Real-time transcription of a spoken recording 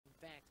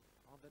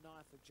the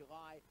 9th of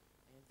July.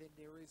 And then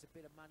there is a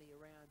bit of money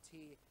around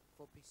here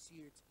for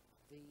Pursuit,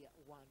 the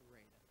 1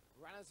 red.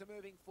 Runners are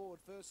moving forward.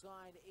 First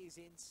line is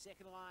in,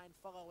 second line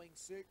following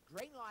suit.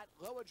 Green light,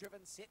 lower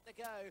driven, set to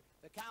go.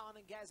 The Carlin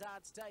and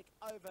Gazard stake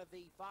over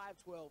the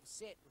 512,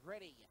 set,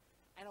 ready.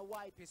 And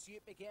away,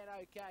 Pursuit began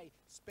okay.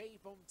 Speed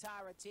from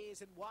Tara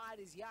Tears, and wide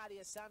is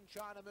Yardia Sun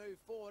trying to move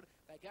forward.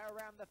 They go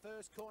around the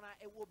first corner.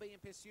 It will be in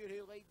Pursuit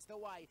who leads the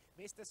way.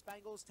 Mr.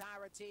 Spangles,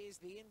 Tara Tears.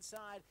 The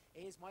inside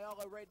is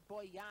Myola Red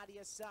Boy,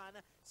 Yardia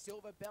Sun.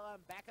 Silver Bella,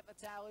 and back at the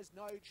tail is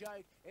No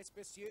Joke. It's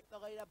Pursuit, the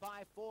leader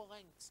by 4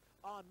 lengths.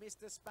 On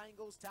Mr.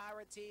 Spangles,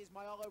 Tara Tears,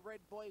 Myola Red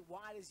Boy,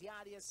 wide as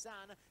Yardia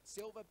Sun,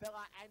 Silver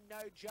Bella and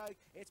No Joke.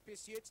 It's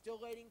Pursuit still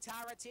leading.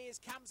 Tara Tears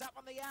comes up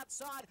on the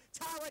outside.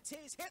 Tara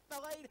Tears hit the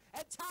lead,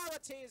 and Tara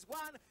Tears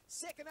won.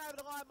 Second over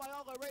the line,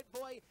 Myola Red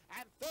Boy,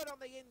 and third on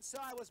the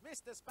inside was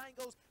Mr.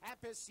 Spangles and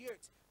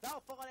Pursuit.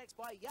 They'll follow next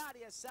by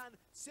Yardia Sun,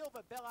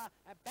 Silver Bella,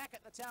 and back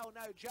at the tail,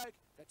 No Joke.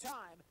 The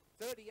time,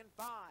 30 and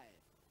 5.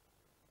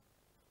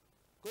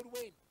 Good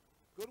win.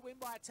 Good win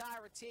by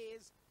Tara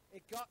Tears.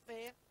 It got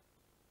there.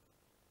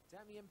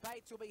 Damien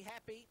Bates will be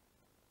happy.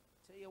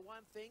 Tell you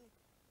one thing,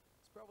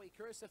 it's probably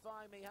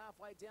crucifying me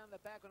halfway down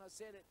the back when I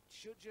said it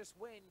should just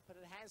win, but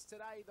it has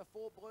today. The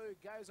 4 blue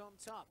goes on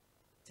top.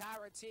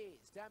 Tara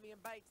Tears,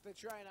 Damien Bates the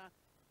trainer.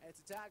 And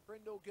it's a dark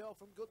brindle girl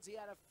from Goodsey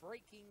out of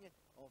Freaky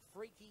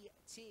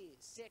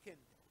Tears.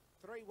 Second,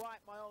 3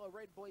 white, Myola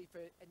Red Boy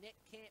for Annette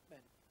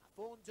Campman. A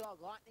Fawn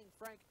Dog, Lightning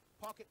Frank,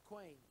 Pocket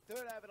Queen.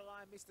 Third over the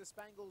line, Mr.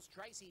 Spangles,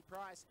 Tracy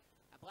Price.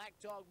 A black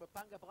dog,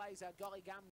 Mapunga Blazer, Golly Gum